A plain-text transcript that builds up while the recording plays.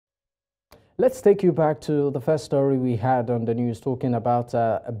Let's take you back to the first story we had on the news, talking about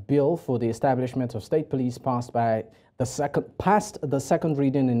a bill for the establishment of state police passed the second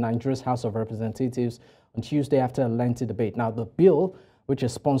reading in Nigeria's House of Representatives on Tuesday after a lengthy debate. Now, the bill, which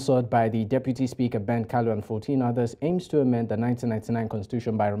is sponsored by the Deputy Speaker Ben Kalu and 14 others, aims to amend the 1999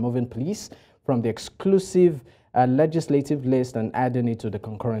 Constitution by removing police from the exclusive legislative list and adding it to the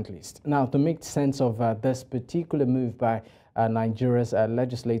concurrent list. Now, to make sense of this particular move by Nigeria's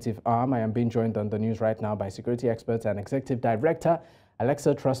legislative arm, I am being joined on the news right now by security expert and executive director,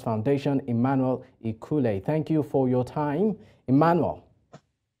 Alexa Trust Foundation, Emmanuel Ikule. Thank you for your time, Emmanuel.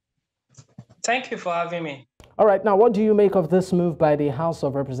 Thank you for having me. All right, now what do you make of this move by the House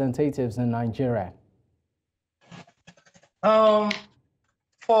of Representatives in Nigeria?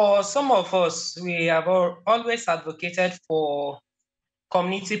 For some of us, we have always advocated for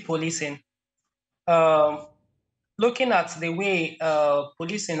community policing. Looking at the way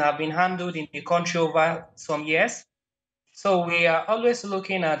policing have been handled in the country over some years, so we are always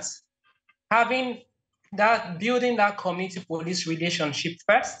looking at building that community police relationship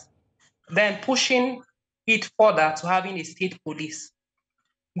first, then pushing it further to having a state police.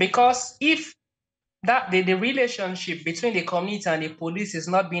 Because if the relationship between the community and the police is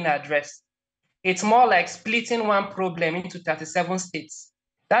not being addressed, it's more like splitting one problem into 37 states.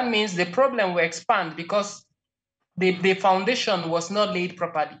 That means the problem will expand because the foundation was not laid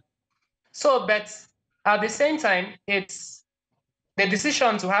properly. So, but at the same time, it's the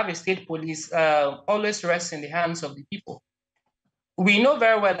decision to have a state police always rests in the hands of the people. We know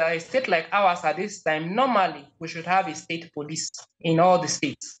very well that a state like ours at this time, normally we should have a state police in all the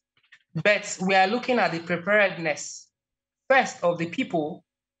states. But we are looking at the preparedness, first, of the people,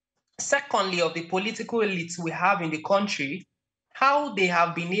 secondly, of the political elites we have in the country, how they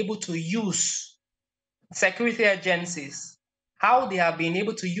have been able to use security agencies, how they have been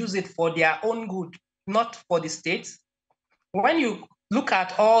able to use it for their own good, not for the state. When you look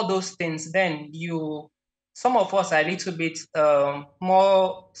at all those things, then some of us are a little bit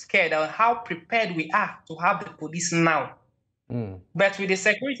more scared of how prepared we are to have the police now. But with the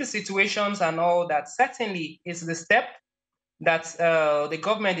security situations and all that, certainly is the step that the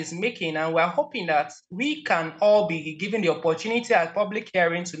government is making, and we're hoping that we can all be given the opportunity at public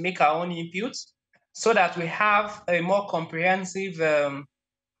hearing to make our own inputs, so that we have a more comprehensive,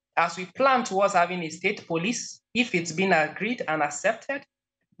 as we plan towards having a state police, if it's been agreed and accepted,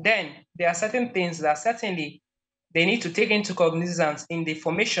 then there are certain things that certainly they need to take into cognizance in the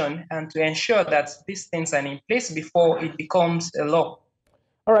formation and to ensure that these things are in place before it becomes a law.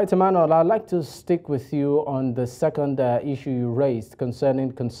 All right, Emmanuel, I'd like to stick with you on the second issue you raised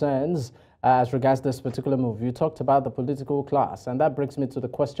concerning concerns as regards this particular move. You talked about the political class, and that brings me to the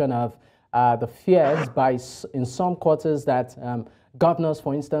question of the fears in some quarters that governors,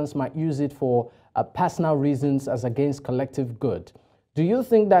 for instance, might use it for personal reasons as against collective good. Do you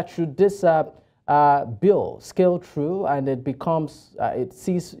think that should this bill scale through and it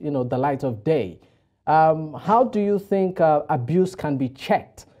sees the light of day, how do you think abuse can be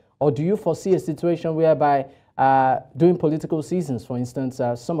checked? Or do you foresee a situation whereby during political seasons, for instance,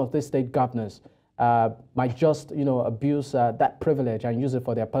 some of the state governors might just abuse that privilege and use it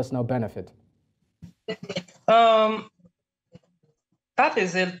for their personal benefit? That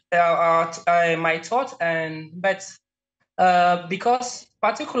is my thought, but because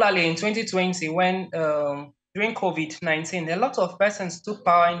particularly in 2020, when during COVID-19, a lot of persons took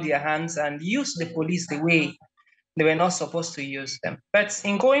power in their hands and used the police the way they were not supposed to use them. But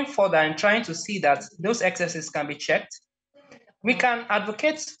in going further and trying to see that those excesses can be checked, we can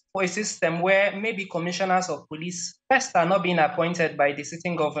advocate for a system where maybe commissioners of police first are not being appointed by the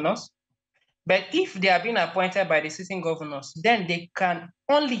sitting governors. But if they are being appointed by the sitting governors, then they can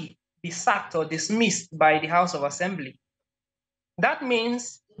only be sacked or dismissed by the House of Assembly. That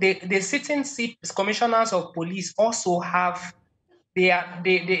means the sitting commissioners of police also have,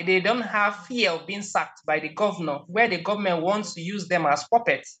 they don't have fear of being sacked by the governor, where the government wants to use them as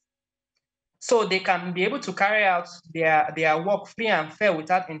puppets. So they can be able to carry out their work free and fair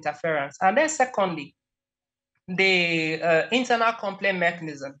without interference. And then secondly, the internal complaint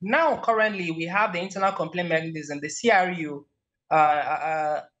mechanism. Now, currently, we have the internal complaint mechanism, the CRU.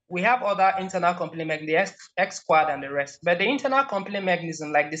 We have other internal complaint mechanisms, the X-Squad and the rest. But the internal complaint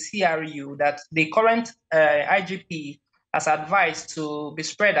mechanism, like the CRU, that the current IGP has advised to be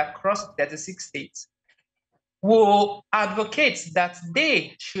spread across 36 states, will advocate that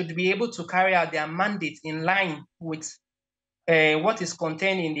they should be able to carry out their mandate in line with what is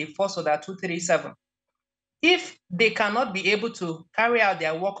contained in the First Order 237. If they cannot be able to carry out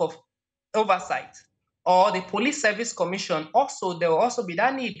their work of oversight, or the Police Service Commission, also there will also be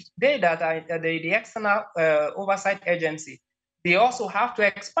that need. They that are the external oversight agency, they also have to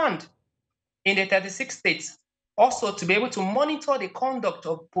expand in the 36 states, also to be able to monitor the conduct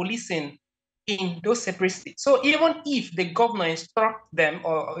of policing in those separate states. So even if the governor instruct them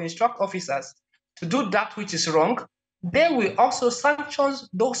or instruct officers to do that which is wrong, they will also sanction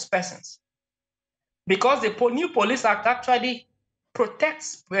those persons. Because the new Police Act actually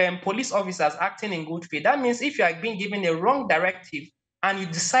protects police officers acting in good faith. That means if you are being given a wrong directive and you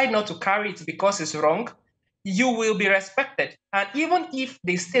decide not to carry it because it's wrong, you will be respected. And even if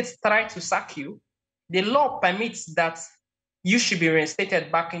the states try to sack you, the law permits that you should be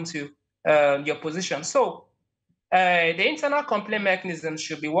reinstated back into your position. So the internal complaint mechanism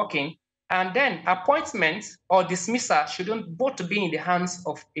should be working, and then appointment or dismissal shouldn't both be in the hands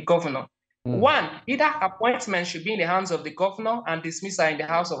of a governor. One, either appointment should be in the hands of the governor and dismissal in the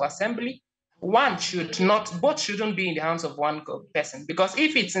House of Assembly. One should not, both shouldn't be in the hands of one person, because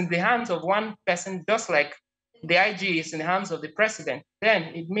if it's in the hands of one person, just like the IG is in the hands of the president, then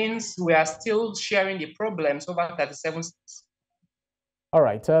it means we are still sharing the problems over 37 states. All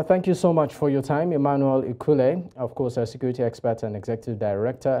right. Thank you so much for your time, Emmanuel Ikule, of course, a security expert and executive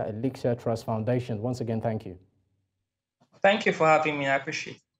director at Elixir Trust Foundation. Once again, thank you. Thank you for having me. I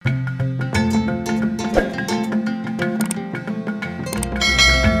appreciate it.